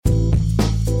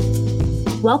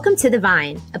Welcome to The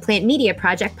Vine, a Plant Media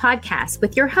Project podcast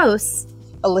with your hosts,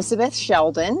 Elizabeth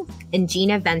Sheldon and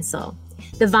Gina Wenzel.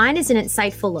 The Vine is an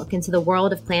insightful look into the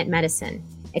world of plant medicine,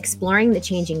 exploring the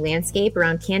changing landscape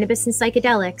around cannabis and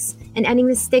psychedelics and ending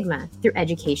the stigma through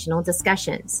educational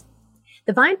discussions.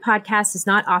 The Vine podcast does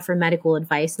not offer medical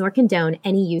advice nor condone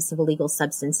any use of illegal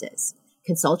substances.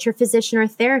 Consult your physician or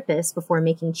therapist before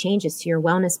making changes to your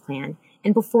wellness plan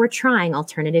and before trying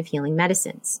alternative healing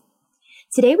medicines.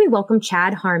 Today, we welcome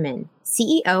Chad Hartman,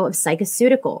 CEO of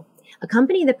Psycheceutical, a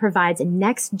company that provides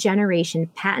next-generation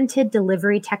patented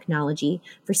delivery technology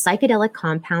for psychedelic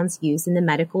compounds used in the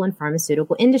medical and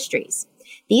pharmaceutical industries.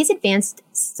 These advanced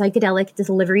psychedelic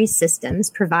delivery systems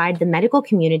provide the medical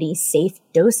community safe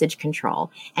dosage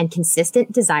control and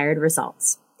consistent desired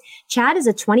results. Chad is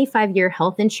a 25-year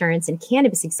health insurance and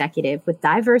cannabis executive with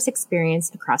diverse experience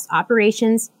across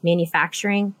operations,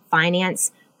 manufacturing,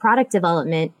 finance, product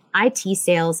development, IT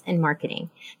sales, and marketing.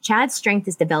 Chad's strength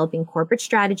is developing corporate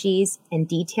strategies and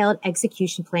detailed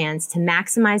execution plans to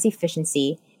maximize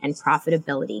efficiency and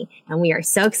profitability. And we are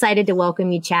so excited to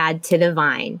welcome you, Chad, to The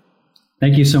Vine.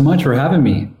 Thank you so much for having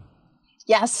me.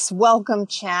 Yes, welcome,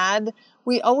 Chad.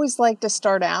 We always like to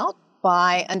start out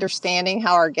by understanding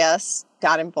how our guests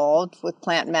got involved with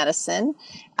plant medicine.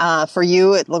 For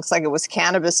you, it looks like it was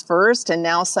cannabis first and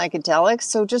now psychedelics.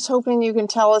 So just hoping you can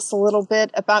tell us a little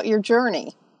bit about your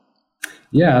journey.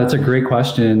 Yeah, that's a great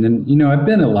question. And, I've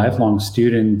been a lifelong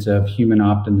student of human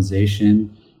optimization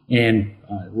and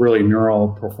really neural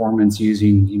performance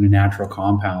using, natural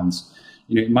compounds.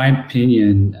 In my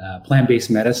opinion,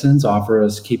 plant-based medicines offer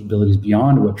us capabilities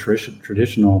beyond what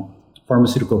traditional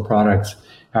pharmaceutical products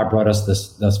have brought us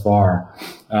thus far,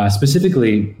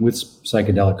 specifically with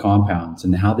psychedelic compounds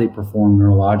and how they perform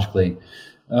neurologically.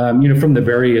 From the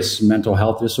various mental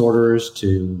health disorders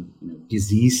to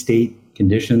disease state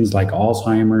conditions like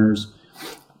Alzheimer's,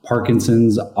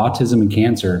 Parkinson's, autism, and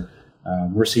cancer.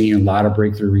 We're seeing a lot of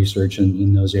breakthrough research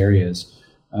in those areas.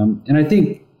 And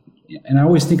I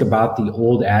always think about the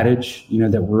old adage,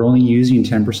 that we're only using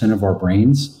 10% of our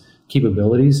brain's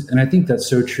capabilities. And I think that's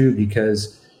so true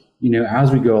because,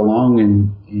 as we go along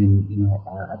and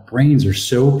our brains are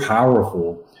so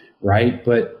powerful, right?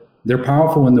 But they're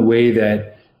powerful in the way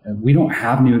that we don't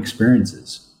have new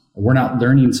experiences. We're not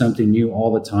learning something new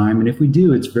all the time. And if we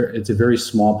do, it's a very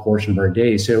small portion of our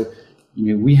day. So,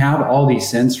 we have all these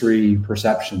sensory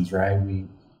perceptions, right? We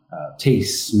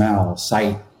taste, smell,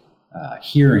 sight,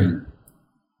 hearing.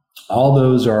 All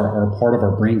those are part of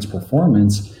our brain's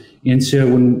performance. And so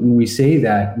when we say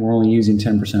that we're only using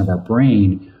 10% of our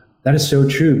brain, that is so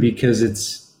true because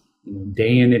it's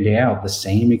day in and day out the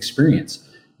same experience.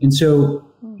 And so,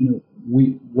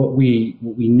 what we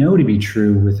know to be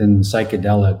true within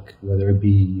psychedelic, whether it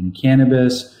be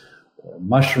cannabis or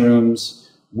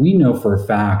mushrooms, we know for a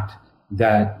fact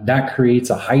that creates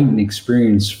a heightened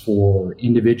experience for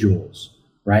individuals,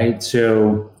 right?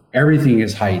 So everything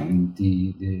is heightened: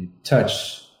 the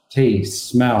touch, taste,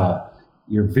 smell,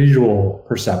 your visual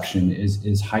perception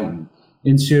is heightened.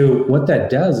 And so what that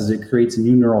does is it creates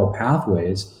new neural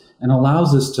pathways and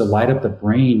allows us to light up the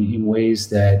brain in ways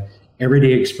that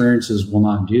everyday experiences will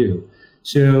not do.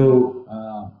 So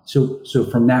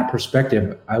from that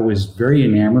perspective, I was very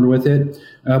enamored with it.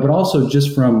 But also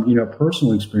just from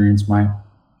personal experience,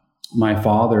 my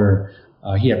father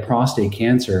he had prostate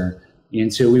cancer,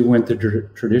 and so we went the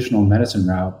traditional medicine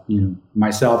route.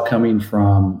 Myself coming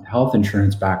from health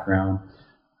insurance background,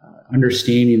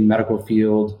 understanding the medical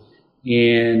field,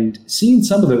 and seeing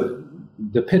some of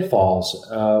the pitfalls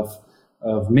of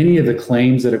many of the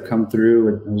claims that have come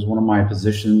through. It was one of my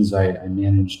positions. I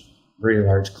managed a very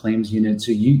large claims unit.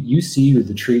 So you see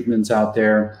the treatments out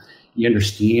there, you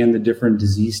understand the different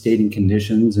disease state and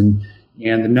conditions and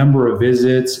the number of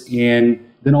visits, and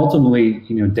then ultimately,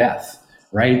 death,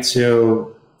 right?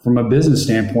 So from a business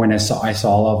standpoint, I saw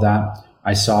all of that.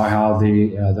 I saw how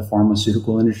the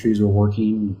pharmaceutical industries were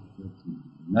working with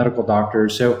medical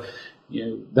doctors. So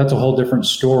that's a whole different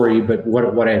story. But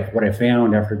what I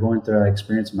found after going through that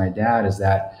experience with my dad is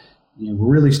that we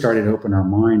really started to open our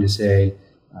mind to say,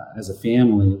 as a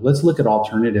family, let's look at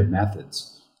alternative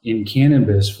methods. In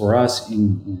cannabis, for us,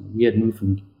 we had moved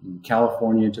from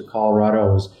California to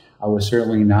Colorado. I was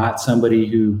certainly not somebody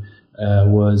who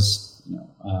was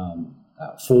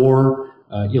for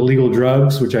illegal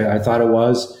drugs, which I thought it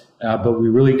was, but we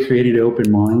really created an open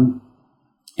mind.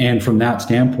 And from that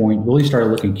standpoint, really started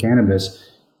looking at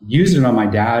cannabis, used it on my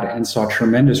dad, and saw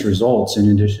tremendous results in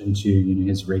addition to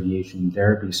his radiation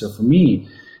therapy. So for me,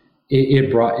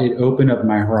 it opened up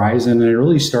my horizon, and it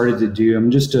really started to do.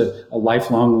 I'm just a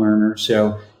lifelong learner,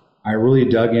 so I really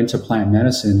dug into plant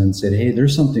medicine and said, hey,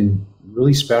 there's something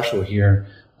really special here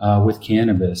with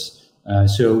cannabis.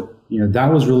 So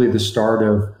that was really the start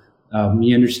of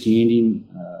me understanding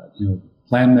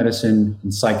plant medicine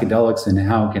and psychedelics and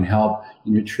how it can help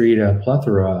treat a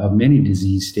plethora of many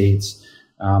disease states,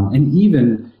 and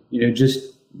even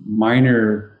just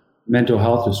minor mental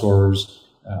health disorders.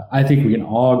 I think we can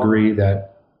all agree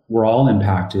that we're all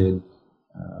impacted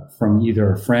from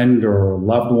either a friend or a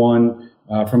loved one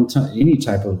from any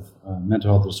type of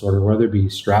mental health disorder, whether it be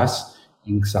stress,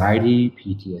 anxiety,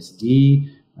 PTSD.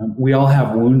 We all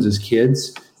have wounds as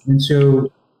kids, and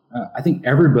so I think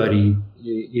everybody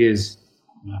is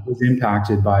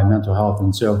impacted by mental health.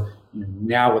 And so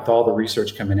now with all the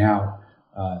research coming out,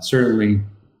 certainly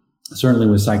with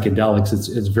psychedelics,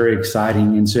 it's very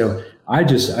exciting. And so I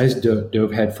just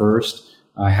dove head first.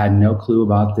 I had no clue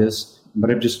about this,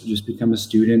 but I've just become a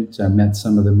student. I met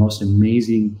some of the most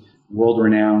amazing,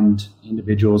 world-renowned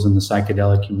individuals in the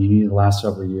psychedelic community the last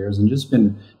several years, and just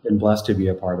been blessed to be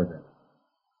a part of it.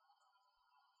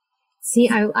 See,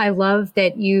 I love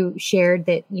that you shared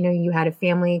that, you had a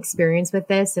family experience with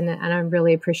this, and I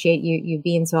really appreciate you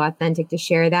being so authentic to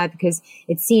share that, because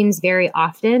it seems very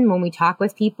often when we talk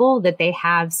with people that they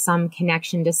have some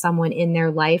connection to someone in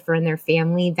their life or in their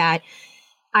family that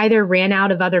either ran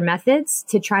out of other methods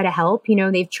to try to help.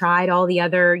 They've tried all the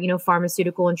other,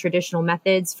 pharmaceutical and traditional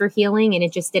methods for healing and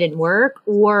it just didn't work,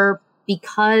 or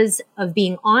because of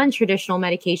being on traditional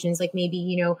medications, like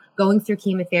maybe, going through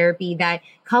chemotherapy, that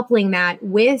coupling that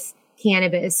with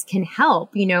cannabis can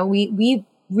help. We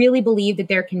really believe that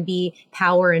there can be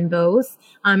power in both.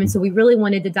 And so we really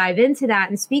wanted to dive into that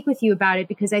and speak with you about it,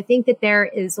 because I think that there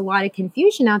is a lot of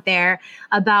confusion out there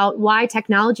about why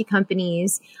technology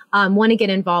companies want to get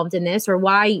involved in this, or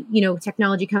why,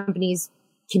 technology companies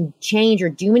can change or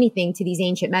do anything to these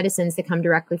ancient medicines that come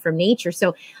directly from nature.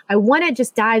 So I want to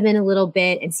just dive in a little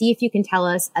bit and see if you can tell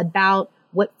us about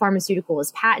what pharmaceutical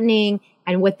is patenting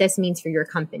and what this means for your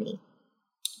company.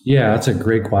 Yeah, that's a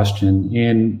great question.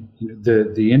 And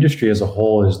the industry as a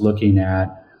whole is looking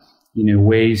at,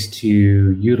 ways to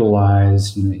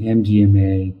utilize,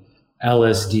 MDMA,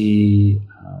 LSD,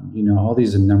 all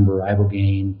these, a number,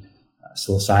 ibogaine,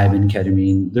 psilocybin,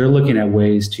 ketamine. They're looking at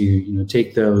ways to,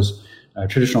 take those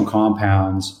traditional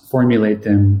compounds, formulate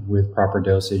them with proper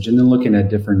dosage, and then looking at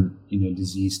different,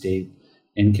 disease state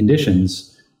and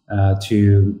conditions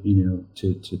to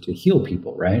heal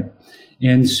people, right?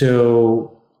 And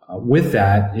so with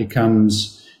that, it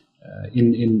comes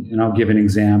and I'll give an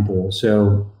example.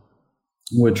 So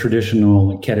with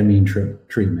traditional ketamine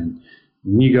treatment,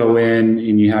 when you go in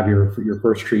and you have your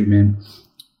first treatment,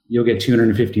 you'll get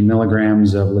 250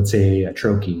 milligrams of, let's say, a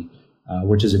troche,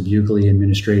 which is a buccally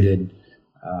administered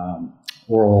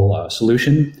oral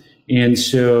solution. And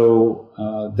so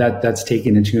that's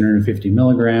taken in 250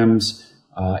 milligrams.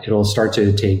 It'll start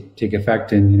to take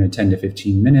effect in 10 to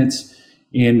 15 minutes.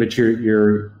 But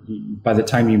you're by the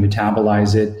time you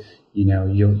metabolize it,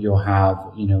 you'll have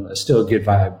still a good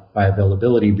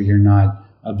bioavailability, but you're not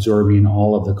absorbing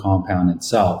all of the compound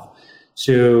itself.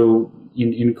 So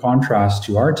in contrast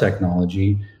to our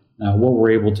technology, what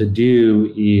we're able to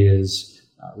do is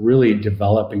really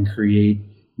develop and create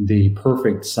the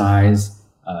perfect size,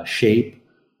 shape,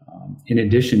 in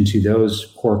addition to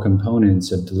those core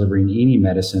components of delivering any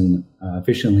medicine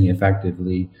efficiently,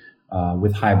 effectively,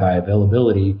 with high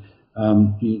bioavailability.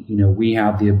 We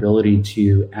have the ability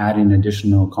to add in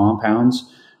additional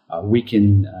compounds. We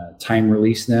can time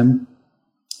release them.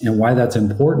 And why that's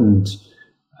important,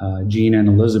 Gina and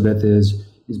Elizabeth, is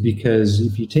because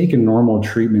if you take a normal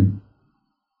treatment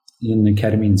in the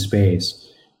ketamine space,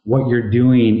 what you're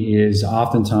doing is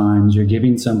oftentimes you're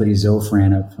giving somebody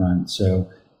Zofran up front. So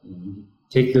you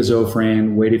take the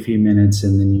Zofran, wait a few minutes,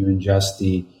 and then you ingest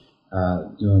the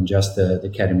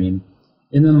ketamine.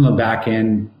 And then on the back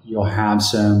end, you'll have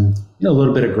some, a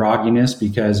little bit of grogginess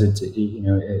because it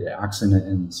acts in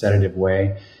a sedative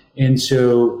way. And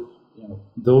so,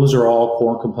 those are all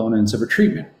core components of a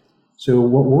treatment. So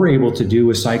what we're able to do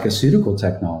with psycheceutical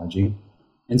technology,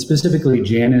 and specifically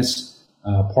Janus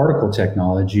particle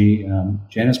technology,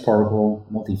 Janus particle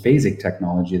multiphasic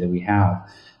technology that we have,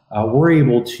 we're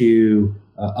able to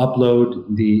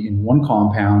upload in one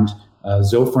compound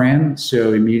Zofran,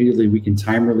 so immediately we can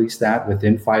time release that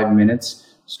within 5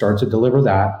 minutes, start to deliver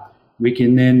that. We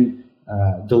can then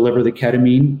deliver the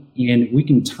ketamine, and we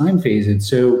can time phase it.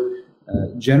 So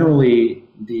generally,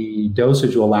 the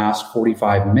dosage will last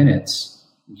 45 minutes.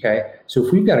 Okay, so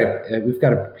if we've got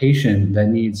a patient that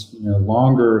needs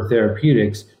longer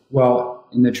therapeutics, well,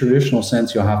 in the traditional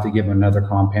sense, you'll have to give another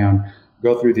compound,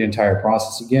 go through the entire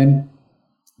process again,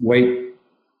 wait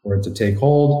for it to take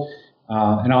hold.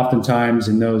 And oftentimes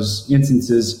in those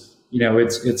instances,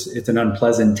 it's an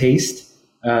unpleasant taste.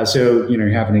 So you're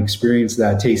having to experience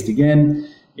that taste again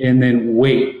and then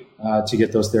wait to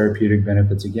get those therapeutic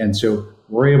benefits again. So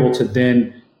we're able to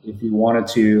then, if you wanted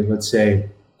to, let's say,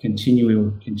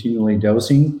 continually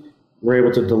dosing, we're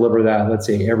able to deliver that, let's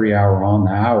say, every hour on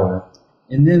the hour.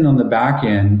 And then on the back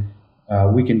end,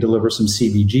 we can deliver some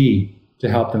CBG to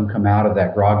help them come out of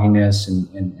that grogginess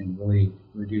and really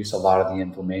reduce a lot of the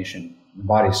inflammation in the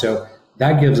body. So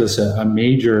that gives us a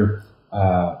major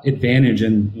advantage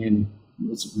in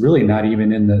it's really not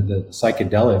even in the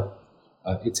psychedelic,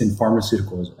 it's in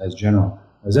pharmaceuticals as general.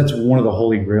 As that's one of the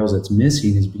holy grails that's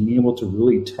missing, is being able to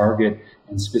really target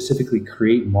and specifically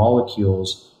create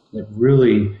molecules that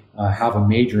really have a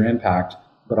major impact,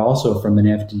 but also from an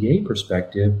FDA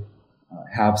perspective,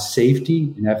 have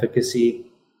safety and efficacy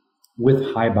with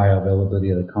high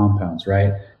bioavailability of the compounds,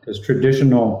 right? Because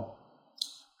traditional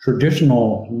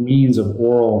means of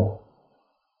oral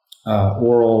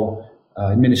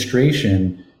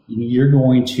administration, you're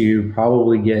going to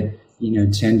probably get 10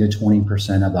 to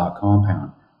 20% of that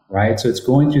compound, right? So it's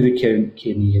going through the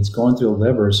kidney, it's going through the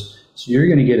livers, so you're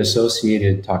going to get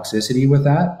associated toxicity with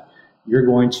that. You're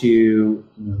going to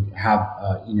have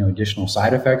additional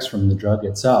side effects from the drug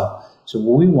itself. So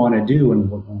what we want to do, and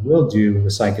what we'll do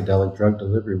with psychedelic drug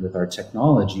delivery with our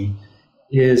technology,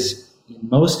 is in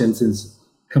most instances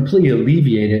completely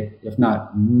alleviate it, if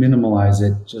not minimalize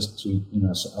it, just to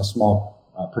a small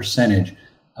percentage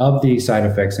of the side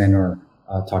effects and or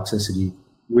toxicity,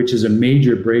 which is a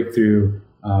major breakthrough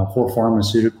for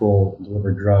pharmaceutical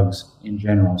delivered drugs in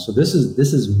general. So this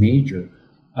is major.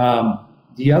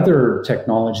 The other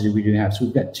technology that we do have, so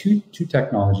we've got two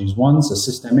technologies. One's a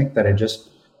systemic that I just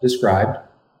described.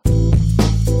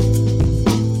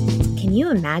 Can you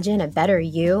imagine a better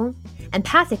you?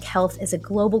 Empathic Health is a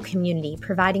global community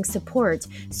providing support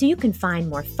so you can find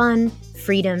more fun,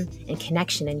 freedom, and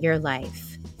connection in your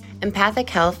life. Empathic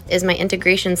Health is my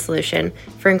integration solution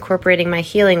for incorporating my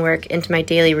healing work into my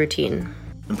daily routine.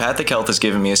 Empathic Health has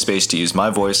given me a space to use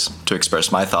my voice, to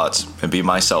express my thoughts, and be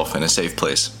myself in a safe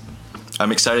place.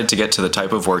 I'm excited to get to the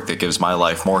type of work that gives my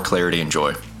life more clarity and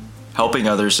joy. Helping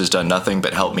others has done nothing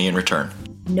but help me in return.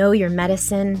 Know your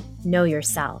medicine, know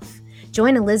yourself.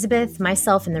 Join Elizabeth,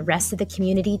 myself, and the rest of the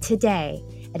community today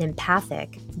at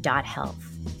empathic.health.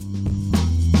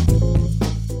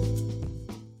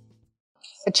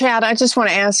 Chad, I just want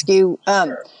to ask you,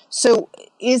 so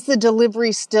is the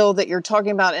delivery still that you're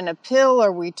talking about in a pill?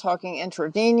 Are we talking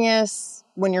intravenous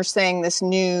when you're saying this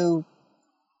new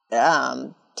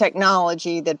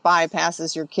technology that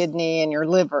bypasses your kidney and your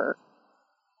liver?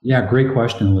 Yeah, great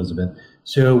question, Elizabeth.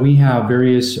 So we have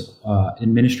various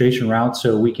administration routes.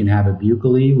 So we can have it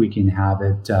buccally, we can have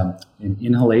it in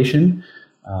inhalation,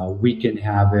 we can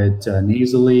have it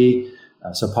nasally,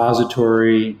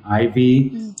 suppository,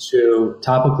 IV, so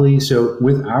topically. So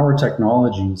with our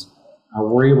technologies,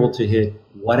 we're able to hit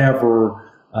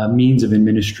whatever means of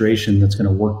administration that's going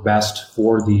to work best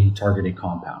for the targeted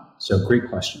compound. So great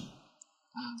question.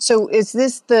 So is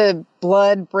this the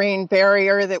blood-brain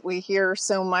barrier that we hear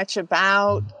so much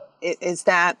about? Is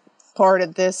that part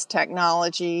of this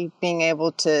technology, being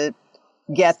able to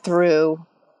get through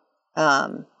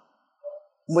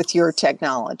with your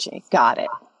technology? Got it.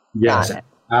 Yes, Got it.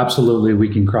 Absolutely. We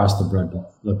can cross the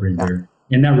blood-brain barrier.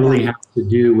 And that really has to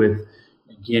do with,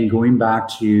 again, going back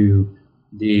to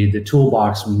the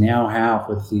toolbox we now have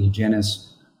with the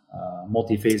Genus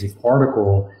multiphasic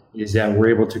particle, is that we're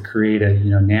able to create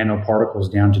nanoparticles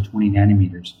down to 20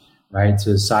 nanometers, right?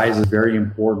 So size is very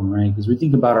important, right? Because we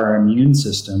think about our immune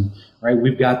system, right?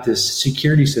 We've got this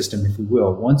security system, if you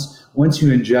will. Once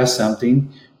you ingest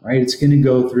something, right, it's going to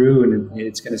go through and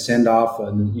it's going to send off,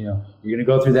 you're going to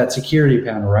go through that security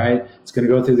panel, right? It's going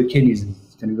to go through the kidneys,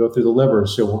 it's going to go through the liver.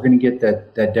 So we're going to get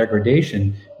that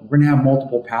degradation. We're going to have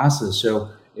multiple passes. So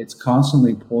it's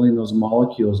constantly pulling those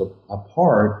molecules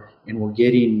apart, and we're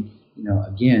getting,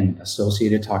 again,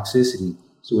 associated toxicity.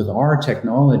 So with our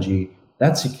technology,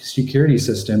 that security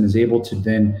system is able to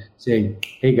then say,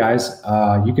 hey guys,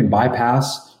 you can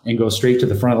bypass and go straight to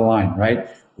the front of the line, right?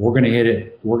 We're going to hit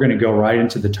it. We're going to go right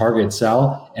into the target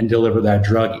cell and deliver that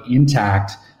drug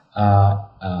intact,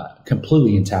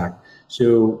 completely intact.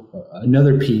 So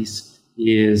another piece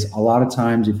is, a lot of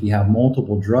times if you have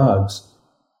multiple drugs,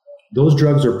 those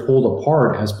drugs are pulled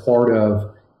apart as part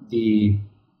of the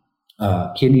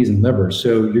kidneys and liver.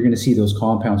 So you're going to see those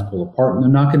compounds pull apart, and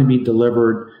they're not going to be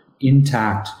delivered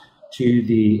intact to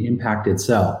the impacted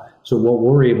cell. So what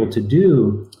we're able to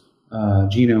do,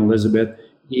 Gina and Elizabeth,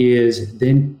 is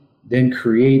then then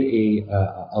create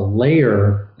a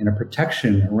layer and a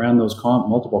protection around those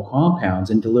multiple compounds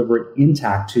and deliver it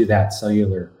intact to that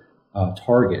cellular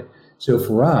target. So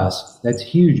for us, that's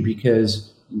huge,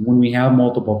 because when we have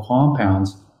multiple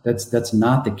compounds, that's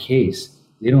not the case.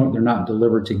 They're not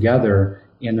delivered together,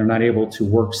 and they're not able to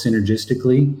work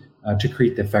synergistically to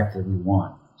create the effect that we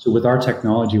want. So with our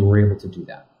technology, we're able to do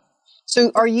that.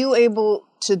 So are you able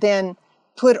to then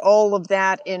put all of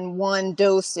that in one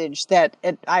dosage that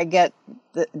I get,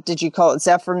 did you call it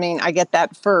Zephyramine? I get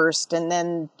that first, and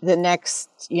then the next,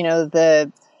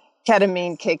 the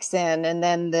ketamine kicks in, and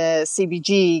then the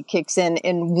CBG kicks in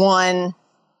one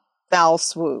foul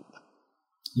swoop.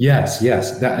 Yes.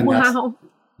 Wow.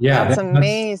 That's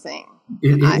amazing.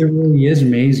 It really is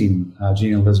amazing,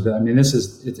 Jean Elizabeth. I mean,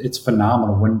 it's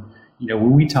phenomenal.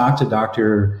 When we talk to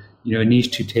Dr. Anish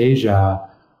Tuteja,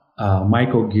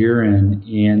 Michael Guerin,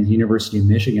 and the University of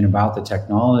Michigan about the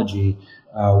technology,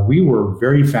 we were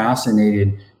very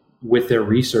fascinated with their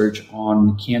research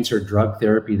on cancer drug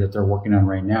therapy that they're working on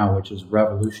right now, which is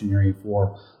revolutionary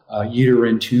for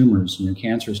uterine tumors,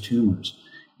 cancerous tumors.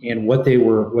 And what they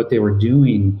were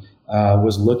doing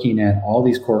was looking at all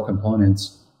these core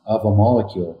components of a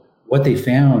molecule. What they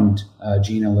found,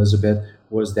 Jean Elizabeth,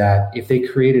 was that if they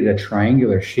created a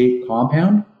triangular shaped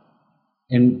compound,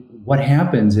 and what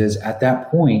happens is at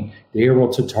that point, they're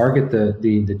able to target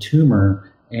the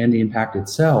tumor and the impacted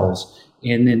cells.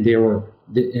 And then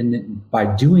by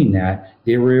doing that,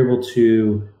 they were able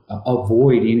to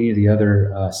avoid any of the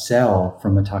other cell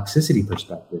from a toxicity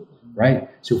perspective, right?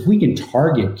 So if we can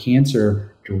target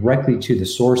cancer directly to the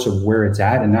source of where it's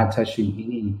at and not touching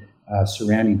any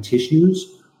surrounding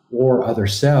tissues or other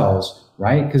cells,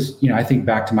 right? Because, I think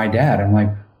back to my dad, I'm like,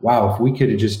 wow, if we could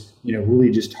have just, really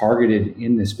just targeted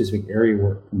in this specific area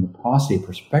where from the prostate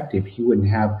perspective, he wouldn't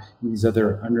have these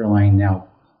other underlying now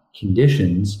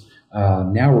conditions.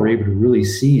 Now we're able to really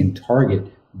see and target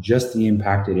just the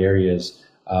impacted areas,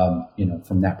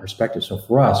 from that perspective. So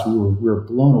for us, we were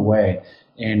blown away,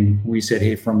 and we said,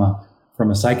 hey, from a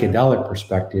psychedelic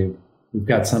perspective, we've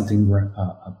got something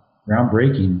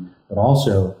groundbreaking, but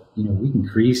also, we can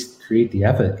create the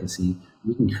efficacy.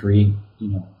 We can create,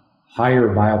 higher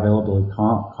bioavailability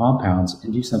compounds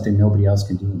and do something nobody else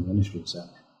can do in the industry. So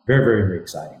very, very, very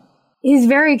exciting. It's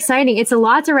very exciting. It's a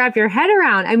lot to wrap your head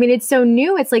around. I mean, it's so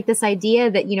new. It's like this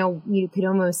idea that, you could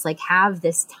almost like have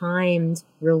this timed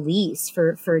release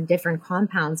for different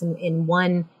compounds in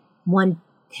one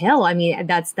pill. I mean,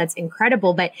 that's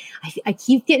incredible. But I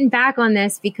keep getting back on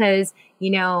this because,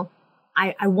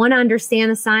 I want to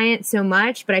understand the science so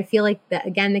much, but I feel like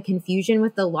the confusion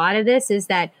with a lot of this is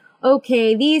that,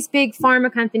 okay, these big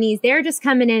pharma companies, they're just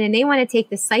coming in and they want to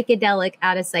take the psychedelic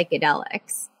out of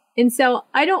psychedelics. And so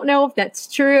I don't know if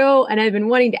that's true. And I've been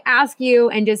wanting to ask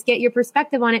you and just get your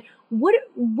perspective on it.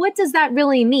 What does that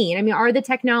really mean? I mean, are the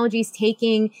technologies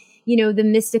taking, the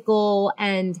mystical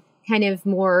and kind of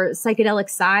more psychedelic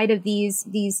side of these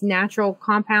natural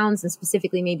compounds, and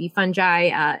specifically maybe fungi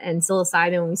and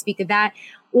psilocybin when we speak of that?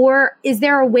 Or is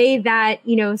there a way that,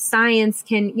 science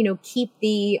can, keep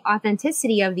the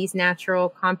authenticity of these natural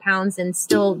compounds and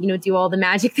still, do all the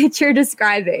magic that you're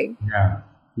describing?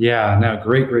 Yeah, no,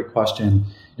 great question.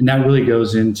 And that really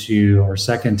goes into our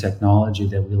second technology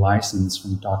that we licensed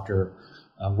from Dr.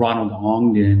 Ronald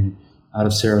Ongden out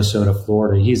of Sarasota,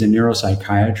 Florida. He's a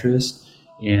neuropsychiatrist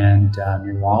and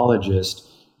neurologist.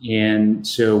 And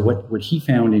so what he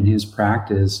found in his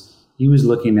practice, he was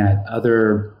looking at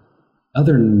other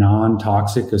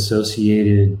non-toxic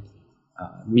associated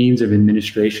means of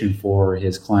administration for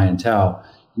his clientele.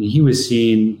 And he was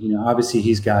seeing, obviously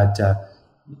he's got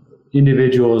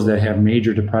individuals that have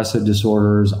major depressive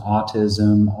disorders,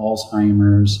 autism,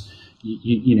 Alzheimer's,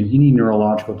 any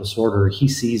neurological disorder, he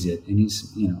sees it. And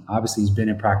he's, obviously he's been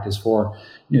in practice for,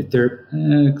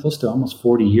 close to almost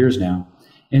 40 years now.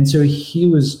 And so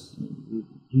he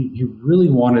really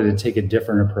wanted to take a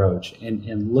different approach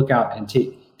and look out and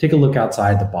take a look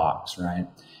outside the box, right?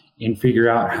 And figure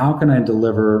out how can I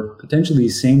deliver potentially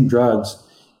these same drugs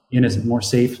in a more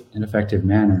safe and effective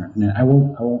manner. And I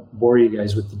won't bore you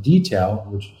guys with the detail,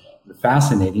 which is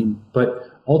fascinating, but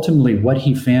ultimately what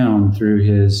he found through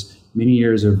his many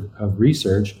years of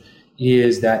research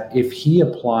is that if he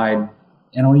applied,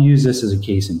 and I'll use this as a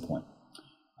case in point,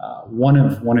 one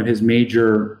of the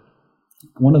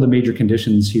major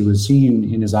conditions he was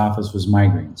seeing in his office was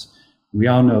migraines. We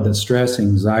all know that stress,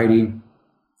 anxiety,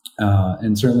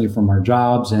 and certainly from our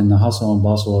jobs and the hustle and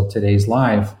bustle of today's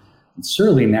life, and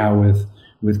certainly now with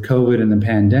COVID and the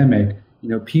pandemic,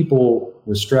 people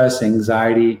with stress,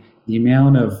 anxiety, the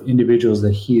amount of individuals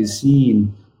that he is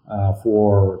seeing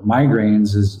for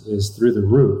migraines is through the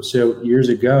roof. So years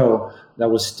ago, that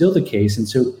was still the case. And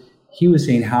so he was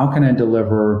saying, how can I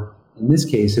deliver, in this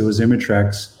case, it was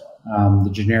Imitrex, the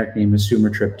generic name is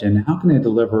sumatriptan. How can I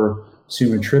deliver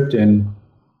sumatriptan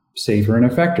safer and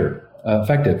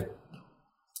effective?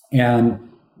 And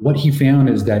what he found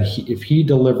is that if he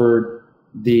delivered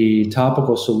the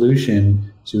topical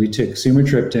solution, so he took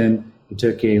sumatriptan, he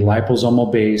took a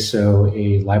liposomal base, so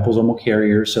a liposomal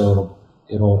carrier, so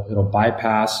it'll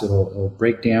bypass, it'll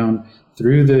break down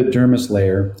through the dermis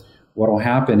layer. What will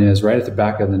happen is right at the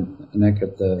back of the neck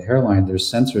of the hairline, there's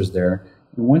sensors there.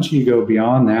 And once you go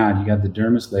beyond that, you got the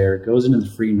dermis layer, it goes into the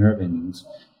free nerve endings.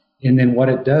 And then what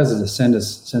it does is it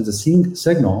sends a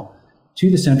signal to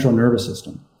the central nervous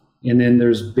system. And then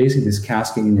there's basically this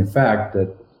cascading effect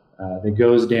that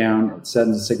goes down, it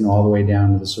sends a signal all the way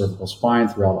down to the cervical spine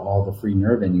throughout all the free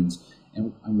nerve endings.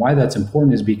 And why that's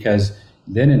important is because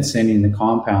then it's sending the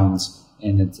compounds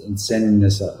and it's sending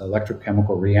this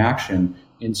electrochemical reaction.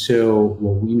 And so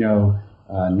what we know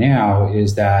now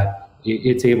is that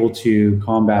it's able to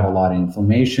combat a lot of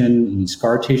inflammation, any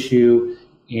scar tissue.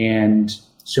 And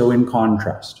so in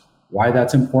contrast, why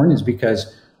that's important is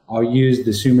because I'll use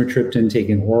the sumatriptan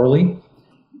taken orally.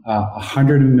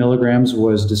 100 milligrams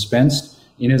was dispensed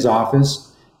in his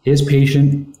office. His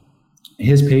patient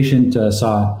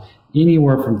saw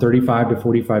anywhere from 35 to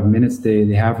 45 minutes. They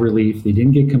have relief. They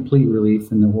didn't get complete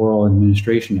relief in the oral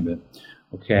administration of it.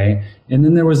 Okay. And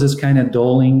then there was this kind of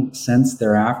dulling sense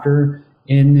thereafter.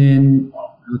 And then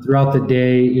throughout the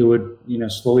day, it would,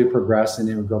 slowly progress and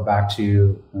it would go back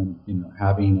to,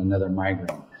 having another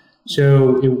migraine.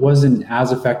 So it wasn't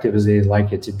as effective as they'd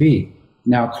like it to be.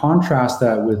 Now contrast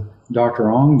that with Dr.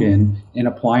 Ongden and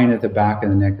applying it at the back of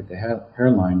the neck at the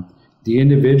hairline. The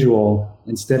individual,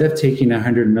 instead of taking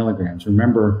 100 milligrams,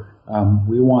 remember,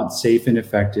 we want safe and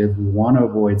effective. We want to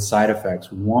avoid side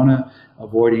effects. We want to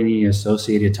avoid any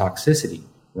associated toxicity,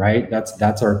 right?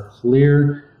 That's our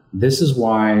clear. This is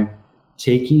why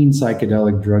taking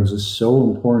psychedelic drugs is so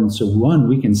important. So one,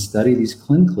 we can study these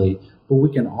clinically, but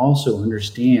we can also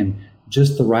understand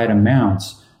just the right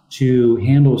amounts to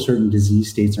handle certain disease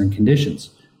states and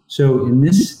conditions. So in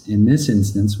this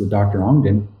instance with Dr.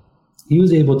 Ongden, he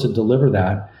was able to deliver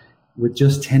that with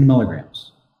just 10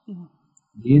 milligrams.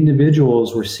 The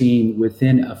individuals were seen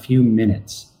within a few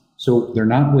minutes. So they're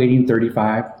not waiting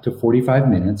 35 to 45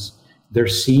 minutes. They're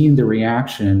seeing the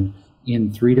reaction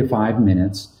in 3 to 5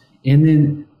 minutes. And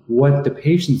then what the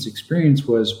patients experienced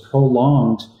was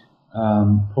prolonged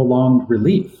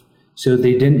relief. So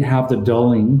they didn't have the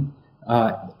dulling.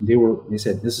 They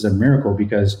said, this is a miracle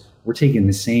because we're taking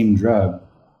the same drug,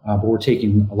 but we're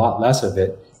taking a lot less of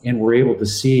it. And we're able to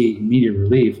see immediate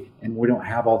relief and we don't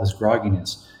have all this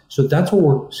grogginess. So that's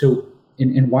what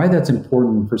and why that's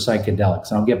important for psychedelics.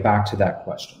 And I'll get back to that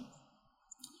question.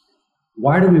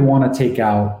 Why do we want to take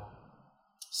out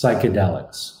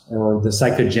psychedelics or the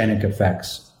psychogenic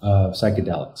effects of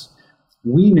psychedelics?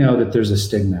 We know that there's a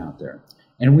stigma out there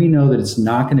and we know that it's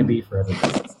not going to be for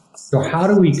everybody. So how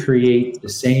do we create the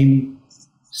same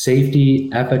safety,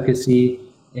 efficacy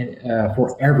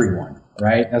for everyone,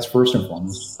 right? That's first and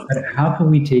foremost. But how can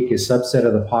we take a subset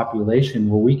of the population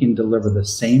where we can deliver the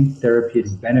same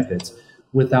therapeutic benefits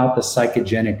without the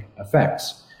psychogenic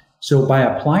effects? So by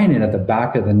applying it at the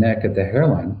back of the neck at the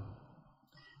hairline,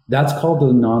 that's called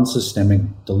the non-systemic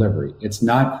delivery. It's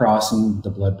not crossing the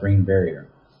blood-brain barrier.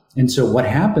 And so what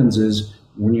happens is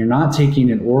when you're not taking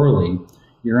it orally,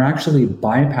 you're actually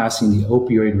bypassing the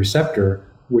opioid receptor,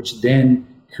 which then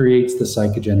creates the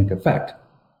psychogenic effect.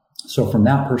 So from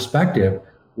that perspective,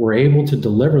 we're able to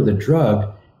deliver the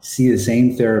drug, see the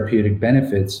same therapeutic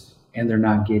benefits, and they're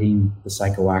not getting the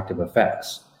psychoactive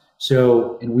effects.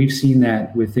 So, and we've seen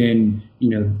that within,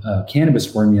 cannabis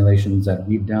formulations that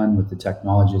we've done with the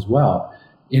technology as well.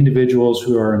 Individuals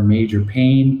who are in major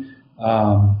pain,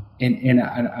 and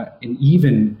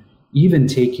even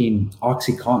taking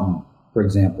OxyContin, for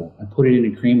example, and put it in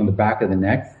a cream on the back of the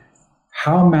neck.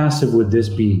 How massive would this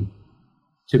be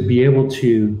to be able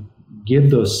to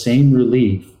give those same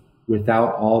relief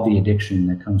without all the addiction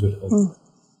that comes with it,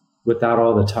 without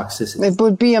all the toxicity? It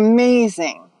would be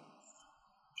amazing.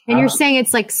 And you're saying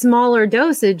it's like smaller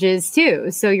dosages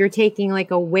too. So you're taking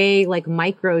like a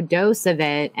micro dose of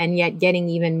it and yet getting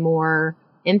even more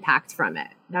impact from it.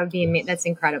 That would be that's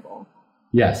incredible.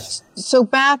 Yes. So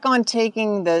back on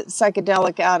taking the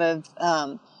psychedelic out of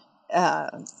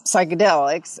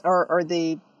psychedelics or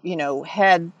the,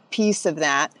 head piece of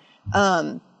that,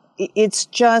 it's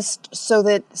just so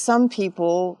that some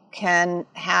people can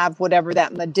have whatever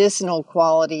that medicinal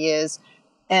quality is,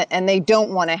 and they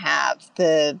don't want to have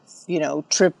the,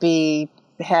 trippy,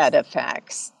 head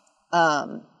effects.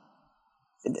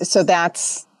 So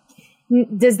that's...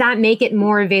 Does that make it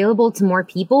more available to more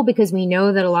people? Because we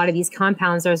know that a lot of these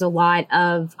compounds, there's a lot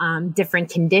of different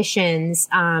conditions,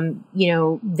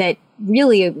 that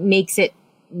really makes it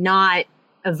not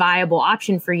a viable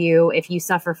option for you if you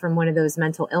suffer from one of those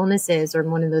mental illnesses or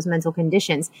one of those mental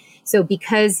conditions. So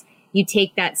because you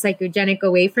take that psychogenic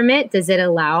away from it, does it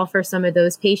allow for some of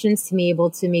those patients to be able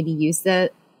to maybe use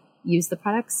the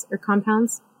products or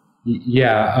compounds?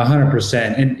 Yeah,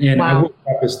 100%. And Wow. I will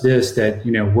preface this that,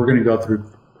 we're going to go through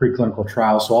preclinical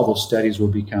trials. So all those studies will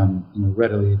become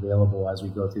readily available as we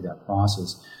go through that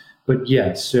process. But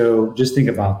yes, so just think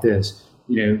about this,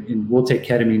 and we'll take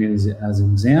ketamine as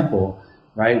an example,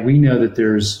 right? We know that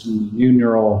there's new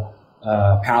neural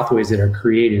pathways that are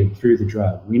created through the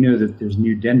drug. We know that there's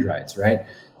new dendrites, right?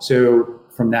 So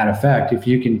from that effect, if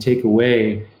you can take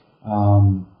away,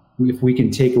 if we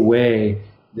can take away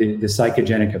the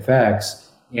psychogenic effects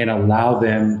and allow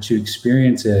them to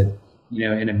experience it,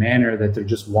 in a manner that they're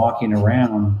just walking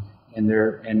around and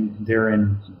they're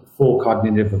in full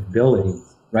cognitive ability,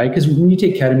 right? Because when you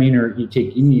take ketamine or you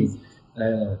take any,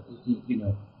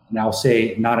 and I'll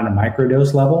say not in a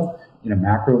microdose level, in a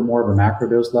more of a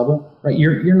macrodose level, right?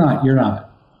 You're not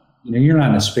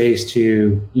in a space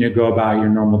to go about your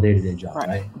normal day-to-day job,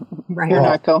 right? Right. You're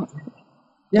not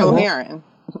coherent.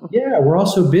 Yeah, we're all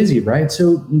so busy, right?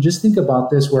 So just think about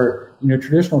this where,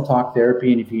 traditional talk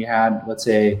therapy, and if you had, let's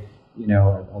say,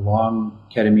 a long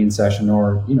ketamine session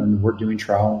or, we're doing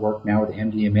trial work now with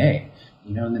MDMA,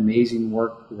 and the amazing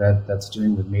work that's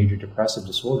doing with major depressive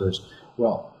disorders.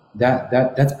 Well,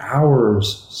 that's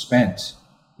hours spent,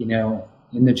 in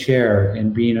the chair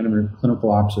and being under clinical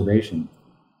observation.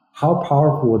 How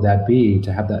powerful would that be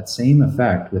to have that same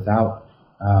effect without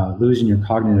losing your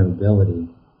cognitive ability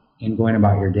and going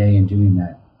about your day and doing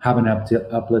that, having an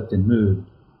uplifted mood,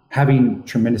 having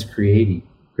tremendous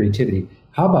creativity.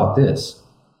 How about this?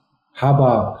 How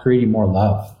about creating more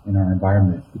love in our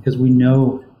environment? Because we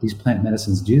know these plant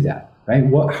medicines do that, right?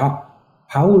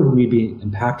 How would we be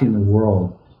impacting the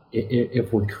world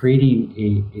if we're creating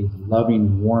a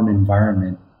loving, warm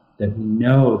environment that we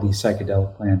know these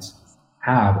psychedelic plants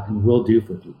have and will do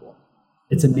for people?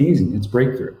 It's amazing. It's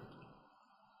breakthrough.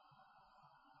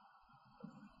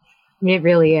 It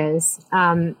really is.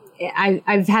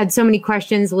 I've had so many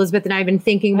questions. Elizabeth and I have been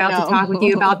thinking about to talk with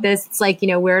you about this. It's like,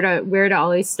 where to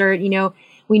always start.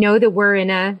 We know that we're in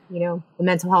a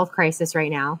mental health crisis right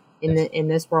now in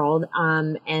this world.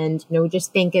 And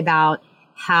just think about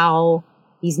how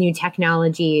these new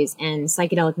technologies and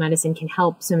psychedelic medicine can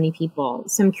help so many people.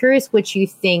 So I'm curious what you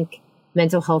think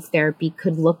mental health therapy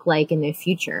could look like in the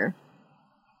future.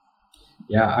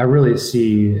 Yeah, I really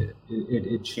see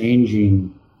it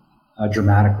changing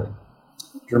dramatically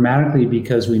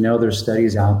because we know there's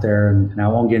studies out there, and I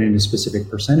won't get into specific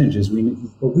percentages,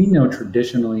 but we know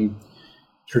traditional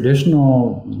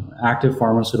active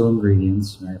pharmaceutical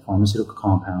ingredients, right, pharmaceutical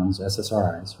compounds,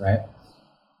 SSRIs, right,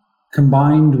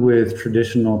 combined with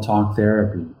traditional talk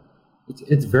therapy,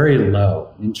 it's very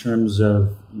low in terms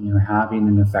of having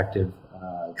an effective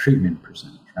treatment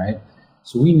percentage, right?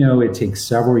 So we know it takes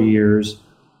several years.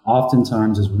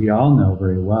 Oftentimes, as we all know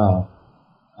very well,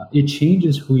 it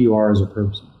changes who you are as a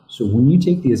person. So when you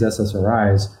take these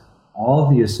SSRIs, all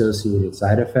of the associated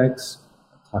side effects,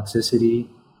 toxicity,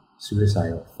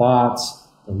 suicidal thoughts,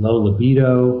 the low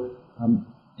libido, and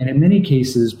in many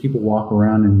cases, people walk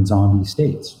around in zombie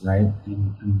states, right?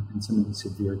 In some of these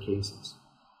severe cases.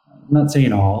 I'm not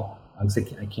saying all, I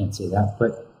can't say that,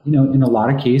 but in a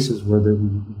lot of cases where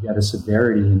you've got a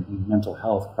severity in mental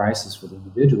health crisis for the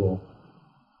individual,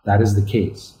 that is the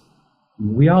case.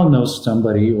 We all know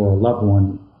somebody or a loved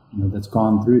one, that's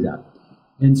gone through that.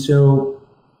 And so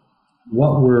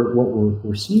what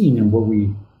we're seeing and what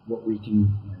we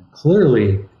can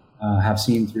clearly have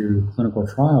seen through clinical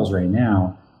trials right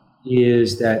now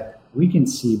is that we can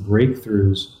see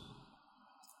breakthroughs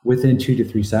within 2 to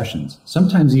 3 sessions,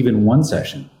 sometimes even one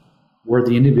session, where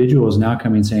the individual is now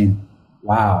coming saying,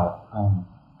 wow,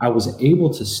 I was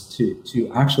able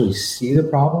to actually see the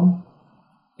problem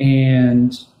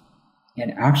and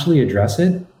actually address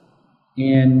it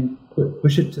and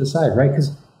push it to the side, right?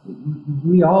 Because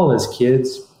we all, as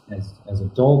kids, as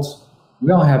adults,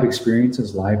 we all have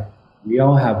experiences in life. We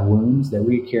all have wounds that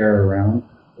we carry around,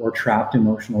 or trapped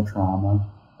emotional trauma,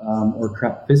 or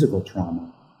trapped physical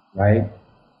trauma, right?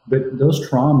 But those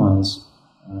traumas,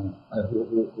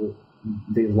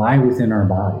 they lie within our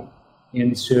body.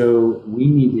 And so we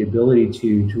need the ability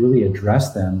to really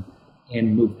address them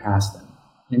and move past them.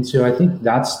 And so I think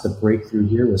that's the breakthrough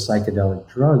here with psychedelic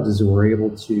drugs, is that we're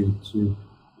able to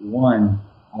one,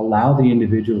 allow the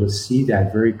individual to see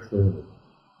that very clearly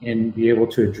and be able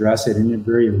to address it in a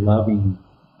very loving,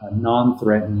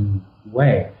 non-threatening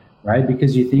way, right?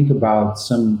 Because you think about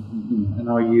some, and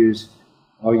I'll use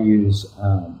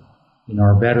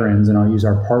our veterans, and I'll use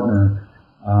our partner,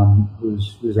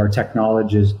 who's our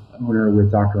technologist owner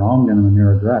with Dr. Ogden on the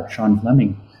Neuro Direct, Sean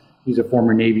Fleming. He's a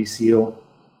former Navy SEAL,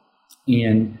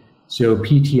 and so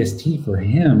PTSD for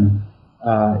him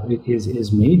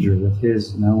is major with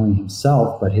his, not only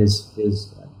himself but his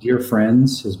dear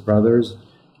friends, his brothers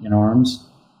in arms,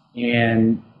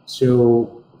 and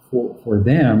so for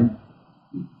them,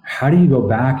 how do you go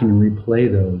back and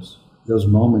replay those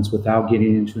moments without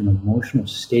getting into an emotional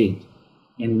state?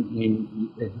 And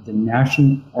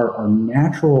our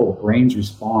natural brain's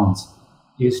response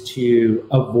is to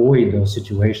avoid those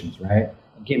situations, right?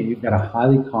 Again, we've got a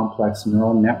highly complex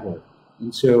neural network.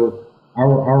 And so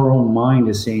our own mind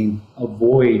is saying,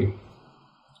 avoid,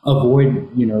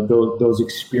 those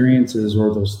experiences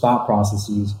or those thought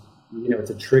processes. It's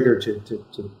a trigger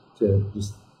to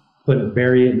just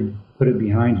bury it and put it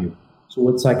behind you. So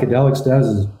what psychedelics does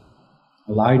is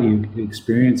allow you to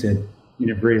experience it in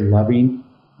a very loving,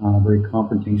 very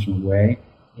confrontational way,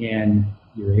 and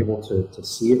you're able to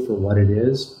see it for what it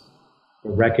is,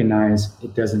 but recognize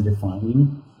it doesn't define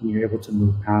you, and you're able to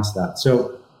move past that.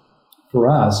 So for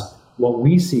us, what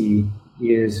we see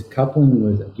is coupling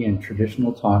with, again,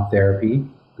 traditional talk therapy,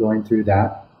 going through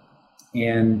that,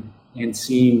 and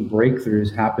seeing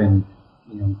breakthroughs happen,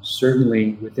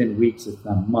 certainly within weeks, if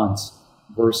not months,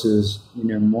 versus,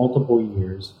 multiple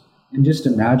years. And just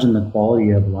imagine the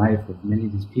quality of life of many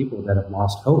of these people that have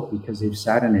lost hope because they've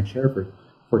sat in a chair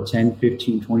for 10,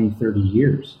 15, 20, 30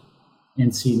 years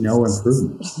and see no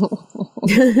improvement.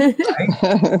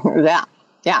 Right?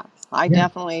 Yeah. I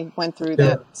definitely went through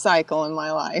that cycle in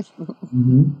my life.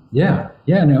 Mm-hmm. Yeah,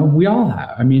 no, we all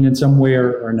have. I mean, in some way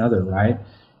or another, right?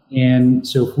 And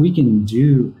so if we can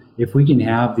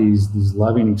have these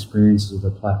loving experiences with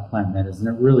the plant medicine,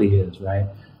 it really is, right?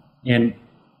 And,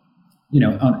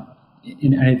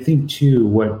 and I think too,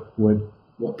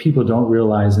 what people don't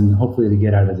realize, and hopefully they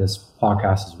get out of this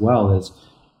podcast as well, is,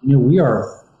 we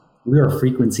are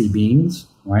frequency beings,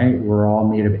 right? We're all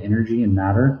made of energy and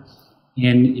matter.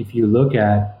 And if you look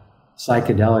at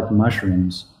psychedelic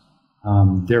mushrooms,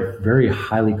 they're very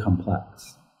highly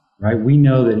complex, right? We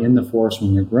know that in the forest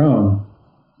when they're grown,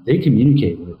 they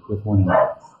communicate with one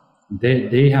another.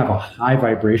 They have a high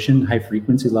vibration, high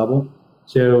frequency level.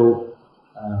 So,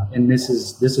 and this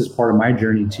is part of my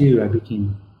journey too. I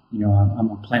became, I'm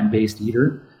a plant-based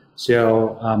eater.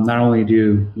 So not only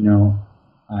do,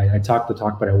 I talk the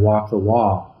talk, but I walk the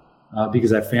walk,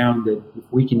 because I found that if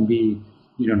we can be,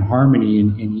 in harmony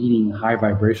and eating high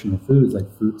vibrational foods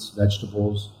like fruits,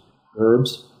 vegetables,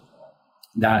 herbs,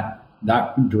 that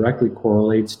directly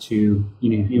correlates to,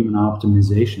 human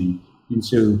optimization. And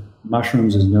so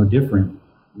mushrooms is no different.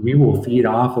 We will feed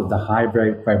off of the high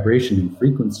vibration and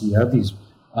frequency of these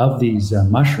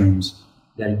mushrooms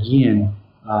that again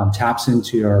taps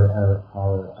into our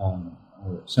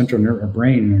central nerve, our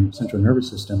brain and central nervous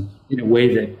system in a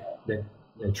way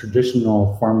that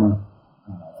traditional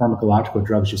pharmacological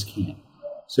drugs just can't.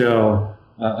 So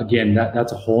again,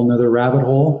 that's a whole nother rabbit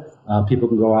hole. People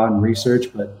can go out and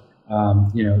research, but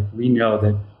we know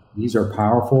that these are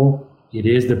powerful. It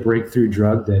is the breakthrough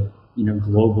drug that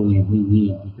globally we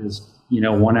need, because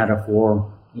 1 out of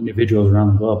 4 individuals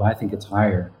around the globe, I think it's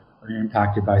higher, are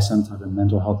impacted by some type of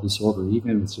mental health disorder,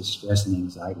 even if it's just stress and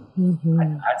anxiety. Mm-hmm.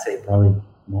 I'd say probably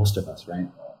most of us, right?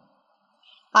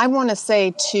 I want to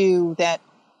say too that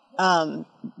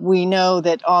we know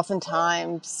that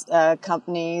oftentimes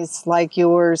companies like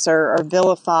yours are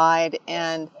vilified,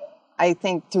 and I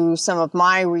think through some of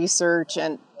my research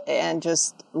and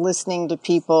just listening to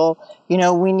people,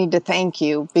 we need to thank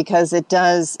you, because it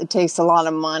takes a lot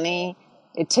of money.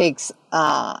 It takes,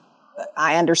 I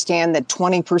understand that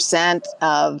 20%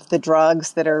 of the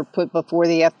drugs that are put before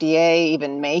the FDA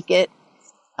even make it.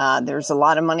 There's a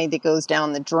lot of money that goes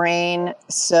down the drain.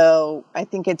 So I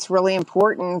think it's really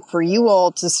important for you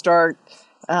all to start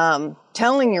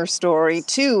telling your story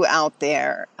too out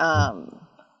there,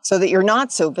 so that you're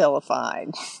not so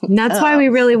vilified. And that's why we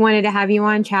really wanted to have you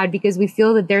on, Chad, because we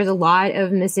feel that there's a lot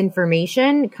of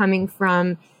misinformation coming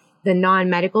from the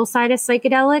non-medical side of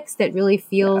psychedelics that really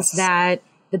feels that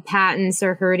the patents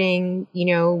are hurting,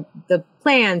 the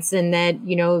plants, and that,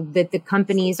 that the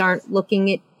companies aren't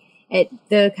looking at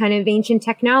the kind of ancient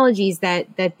technologies that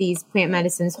these plant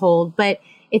medicines hold. But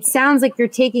it sounds like you're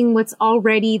taking what's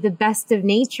already the best of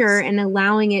nature and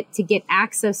allowing it to get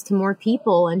access to more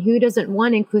people. And who doesn't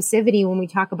want inclusivity when we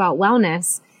talk about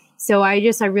wellness? So I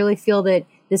really feel that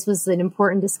this was an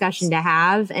important discussion to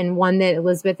have, and one that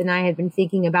Elizabeth and I had been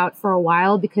thinking about for a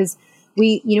while, because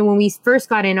we, when we first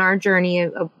got in our journey,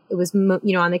 it was,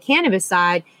 on the cannabis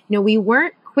side, we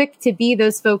weren't quick to be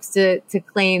those folks to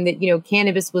claim that,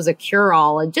 cannabis was a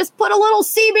cure-all and just put a little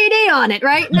CBD on it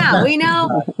right now. We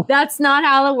know that's not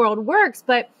how the world works.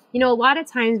 But, a lot of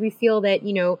times we feel that,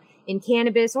 in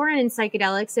cannabis or in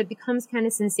psychedelics, it becomes kind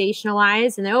of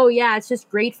sensationalized and, oh yeah, it's just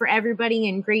great for everybody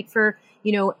and great for,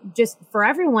 just for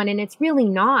everyone. And it's really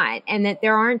not. And that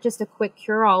there aren't just a quick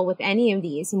cure-all with any of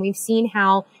these. And we've seen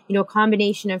how, a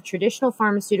combination of traditional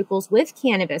pharmaceuticals with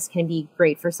cannabis can be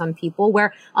great for some people,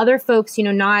 where other folks,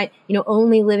 not,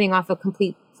 only living off a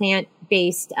complete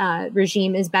plant-based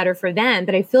regime is better for them.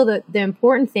 But I feel that the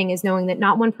important thing is knowing that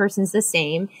not one person's the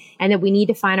same, and that we need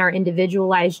to find our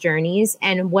individualized journeys.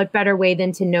 And what better way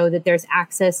than to know that there's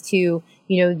access to,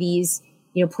 these,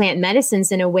 plant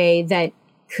medicines in a way that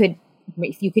could,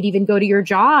 if you could even go to your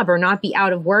job or not be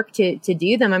out of work to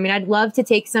do them. I mean, I'd love to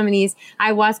take some of these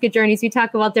ayahuasca journeys. We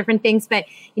talk about different things, but,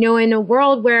 in a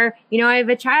world where, I have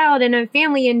a child and a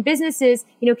family and businesses,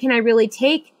 can I really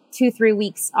take 2-3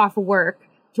 weeks off of work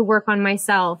to work on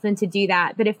myself and to do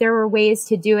that? But if there were ways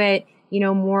to do it,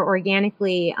 more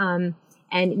organically, and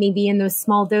maybe in those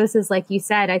small doses, like you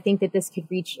said, I think that this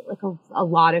could reach like a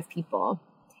lot of people.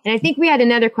 And I think we had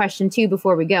another question too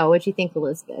before we go. What do you think,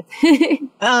 Elizabeth?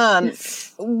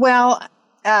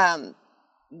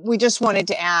 We just wanted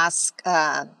to ask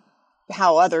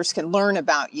how others can learn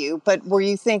about you, but were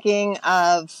you thinking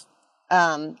of,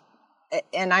 and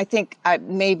I think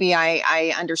maybe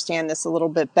I understand this a little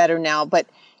bit better now, but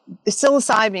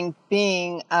psilocybin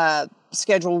being a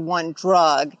Schedule I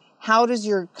drug, how does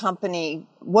your company,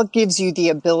 what gives you the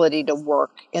ability to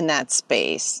work in that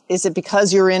space? Is it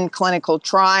because you're in clinical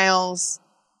trials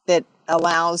that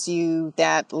allows you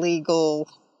that legal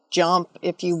jump,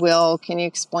 if you will? Can you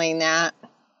explain that?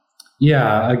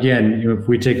 Yeah, again, if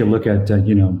we take a look at, the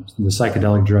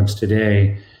psychedelic drugs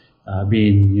today,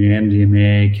 being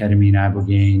MDMA, ketamine,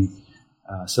 ibogaine,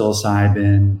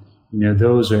 psilocybin,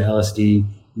 those are LSD,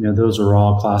 those are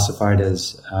all classified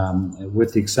as,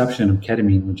 with the exception of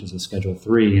ketamine, which is a Schedule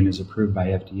III and is approved by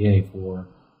FDA for,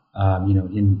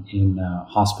 in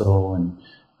hospital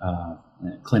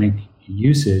and clinic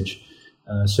usage.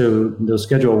 So those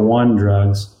Schedule I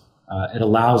drugs, it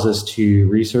allows us to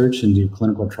research and do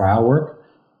clinical trial work,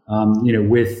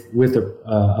 with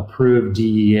approved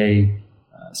DEA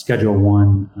Schedule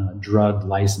I drug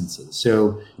licenses.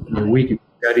 So we can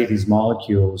study these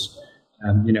molecules,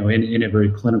 in a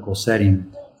very clinical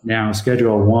setting. Now,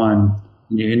 Schedule I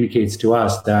indicates to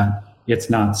us that it's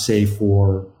not safe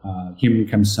for human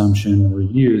consumption or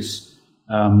use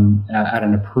at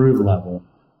an approved level,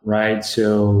 right?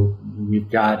 So we've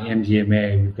got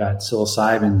MDMA, we've got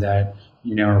psilocybin that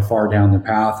are far down the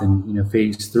path in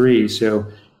phase 3. So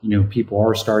people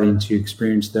are starting to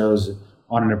experience those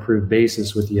on an approved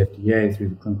basis with the FDA through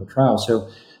the clinical trial. So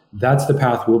that's the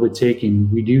path we'll be taking.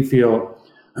 We do feel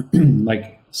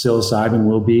like psilocybin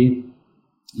will be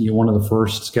one of the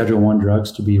first Schedule I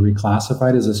drugs to be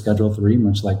reclassified as a Schedule III,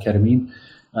 much like ketamine.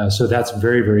 So that's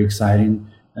very, very exciting.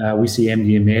 We see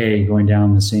MDMA going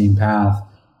down the same path,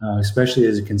 especially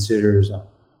as it considers,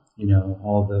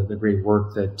 all the great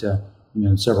work that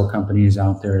several companies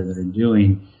out there that are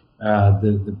doing.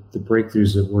 The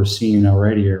breakthroughs that we're seeing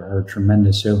already are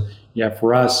tremendous. So yeah,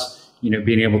 for us,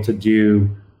 being able to do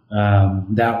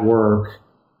that work,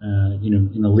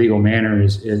 in a legal manner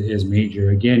is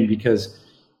major. Again, because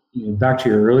back to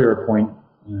your earlier point,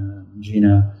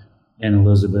 Gina and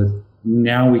Elizabeth,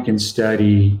 now we can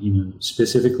study,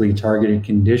 specifically targeted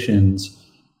conditions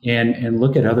and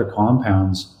look at other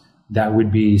compounds that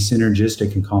would be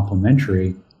synergistic and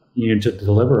complementary, to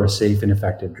deliver a safe and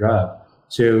effective drug.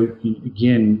 So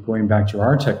again, going back to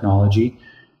our technology,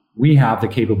 we have the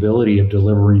capability of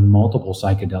delivering multiple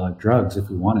psychedelic drugs if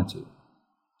we wanted to.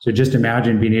 So just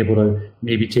imagine being able to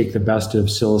maybe take the best of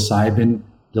psilocybin,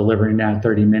 delivering that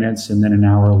 30 minutes, and then an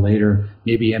hour later,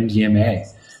 maybe MDMA,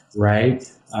 right?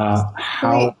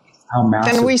 How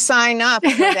massive. Can we sign up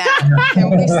for that?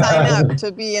 Can we sign up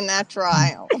to be in that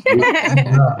trial?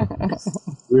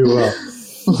 We will.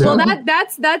 Well,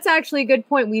 that's actually a good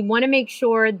point. We want to make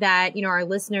sure that, our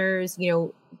listeners,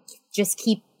 just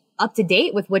keep up to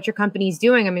date with what your company's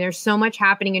doing. I mean, there's so much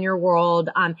happening in your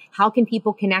world. How can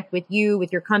people connect with you,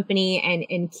 with your company,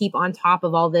 and keep on top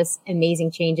of all this amazing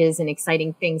changes and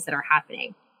exciting things that are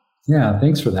happening? Yeah,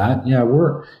 thanks for that. Yeah,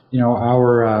 we're,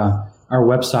 our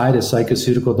website is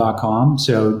psycheceutical.com.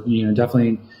 So,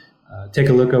 definitely take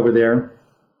a look over there.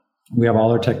 We have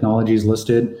all our technologies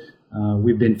listed.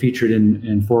 we've been featured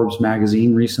in Forbes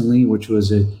magazine recently, which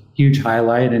was a huge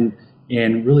highlight, and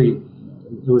really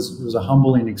it was a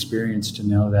humbling experience to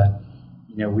know that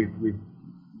we're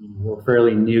a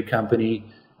fairly new company,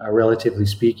 relatively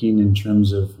speaking, in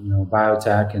terms of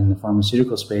biotech and the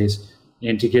pharmaceutical space,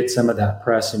 and to get some of that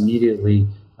press immediately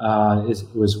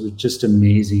was just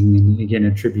amazing. And again,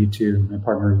 a tribute to my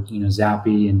partner,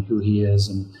 Zappy, and who he is,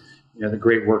 and the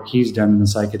great work he's done in the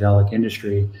psychedelic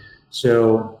industry.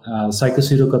 So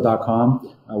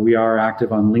Psycheceutical.com. We are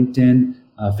active on LinkedIn,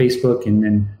 Facebook, and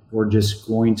then we're just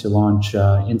going to launch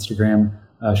Instagram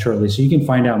shortly. So you can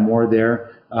find out more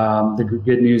there. The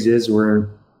good news is we're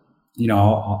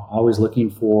always looking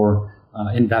for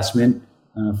investment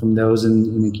from those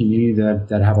in the community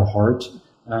that have a heart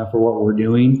for what we're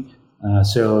doing.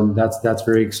 So that's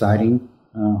very exciting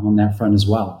on that front as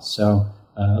well. So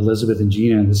Elizabeth and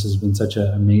Gina, this has been such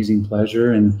an amazing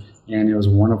pleasure, and it was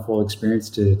a wonderful experience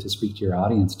to speak to your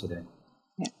audience today.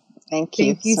 Yeah. Thank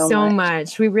you so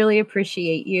much. We really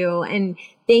appreciate you. And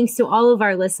thanks to all of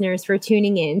our listeners for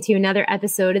tuning in to another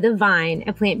episode of The Vine,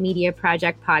 a Plant Media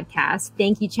Project podcast.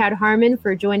 Thank you, Chad Hartman,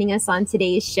 for joining us on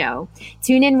today's show.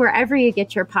 Tune in wherever you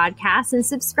get your podcasts and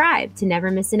subscribe to never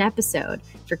miss an episode.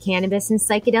 For cannabis and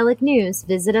psychedelic news,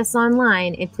 visit us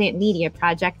online at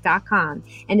plantmediaproject.com.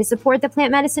 And to support the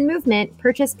plant medicine movement,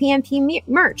 purchase PMP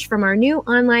merch from our new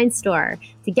online store.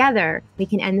 Together, we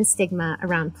can end the stigma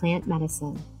around plant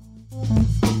medicine.